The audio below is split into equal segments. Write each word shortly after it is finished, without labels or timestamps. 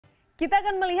Kita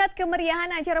akan melihat kemeriahan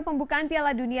acara pembukaan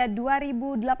Piala Dunia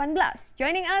 2018.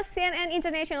 Joining us, CNN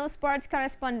International Sports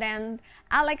Correspondent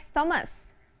Alex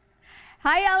Thomas.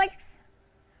 Hi Alex.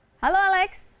 Halo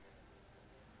Alex.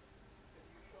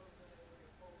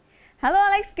 Hello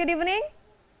Alex, good evening.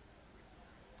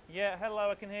 Yeah,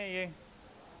 hello, I can hear you.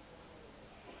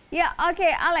 Yeah,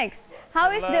 okay Alex.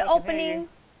 How is the opening?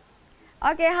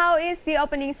 Okay, how is the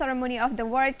opening ceremony of the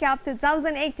World Cup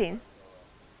 2018?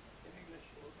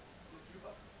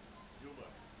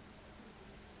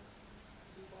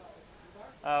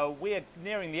 We are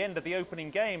nearing the end of the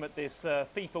opening game at this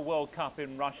FIFA World Cup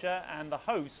in Russia, and the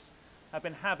hosts have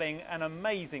been having an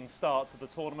amazing start to the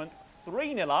tournament.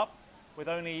 3-0 up with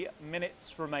only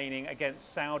minutes remaining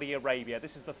against Saudi Arabia.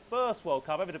 This is the first World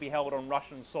Cup ever to be held on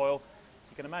Russian soil. So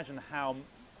you can imagine how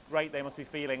great they must be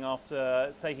feeling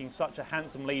after taking such a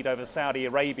handsome lead over Saudi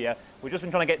Arabia. We've just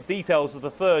been trying to get details of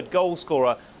the third goal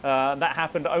scorer. That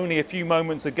happened only a few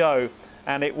moments ago,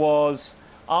 and it was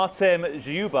Artem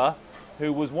Zhuba,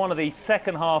 who was one of the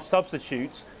second half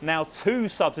substitutes. Now two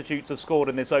substitutes have scored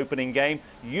in this opening game.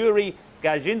 Yuri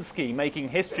Gajinsky making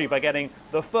history by getting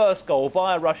the first goal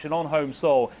by a Russian on home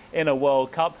soil in a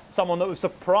World Cup. Someone that was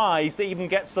surprised to even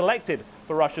get selected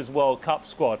for Russia's World Cup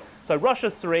squad. So Russia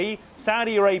 3,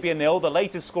 Saudi Arabia 0, the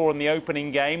latest score in the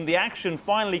opening game. The action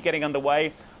finally getting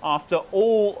underway after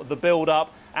all the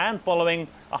build-up and following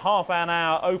a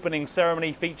half-an-hour opening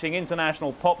ceremony featuring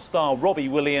international pop star Robbie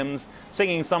Williams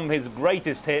singing some of his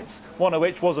greatest hits, one of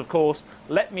which was, of course,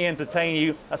 Let Me Entertain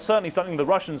You. That's certainly something the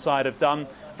Russian side have done.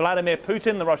 Vladimir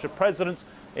Putin, the Russian president,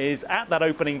 is at that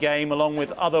opening game along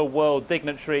with other world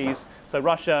dignitaries. So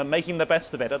Russia making the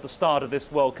best of it at the start of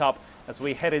this World Cup as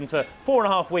we head into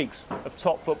 4.5 weeks of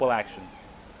top football action.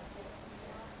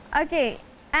 Okay.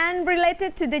 And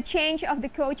related to the change of the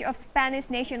coach of Spanish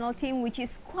national team, which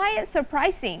is quite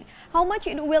surprising, how much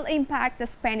it will impact the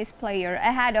Spanish player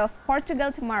ahead of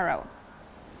Portugal tomorrow?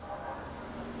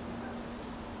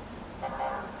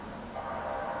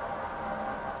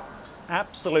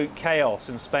 Absolute chaos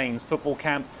in Spain's football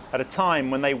camp at a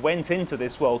time when they went into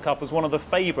this World Cup as one of the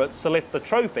favourites to lift the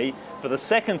trophy for the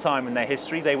second time in their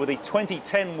history. They were the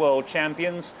 2010 world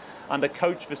champions under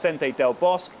coach Vicente Del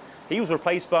Bosque. He was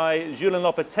replaced by Julen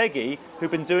Lopetegui,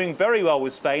 who'd been doing very well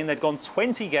with Spain. They'd gone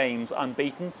 20 games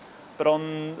unbeaten. But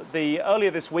earlier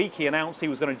this week, he announced he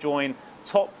was going to join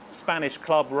top Spanish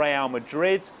club Real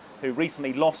Madrid, who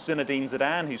recently lost Zinedine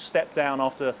Zidane, who stepped down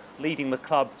after leading the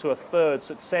club to a third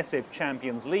successive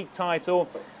Champions League title.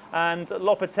 And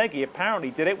Lopetegui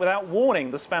apparently did it without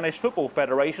warning the Spanish Football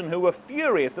Federation, who were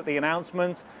furious at the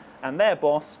announcement, and their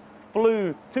boss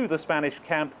flew to the Spanish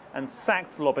camp and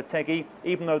sacked Lopetegui,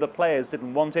 even though the players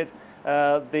didn't want it.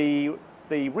 The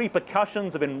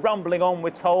repercussions have been rumbling on. We're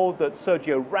told that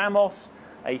Sergio Ramos,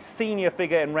 a senior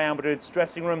figure in Real Madrid's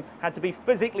dressing room, had to be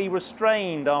physically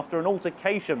restrained after an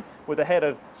altercation with the head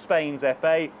of Spain's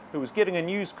FA, who was giving a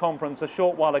news conference a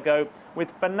short while ago with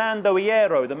Fernando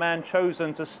Hierro, the man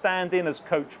chosen to stand in as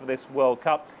coach for this World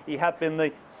Cup. He had been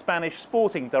the Spanish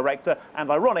sporting director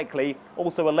and, ironically,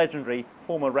 also a legendary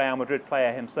former Real Madrid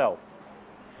player himself.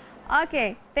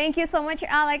 Okay, thank you so much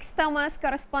Alex Thomas,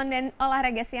 Koresponden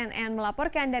Olahraga CNN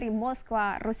melaporkan dari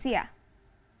Moskwa, Rusia.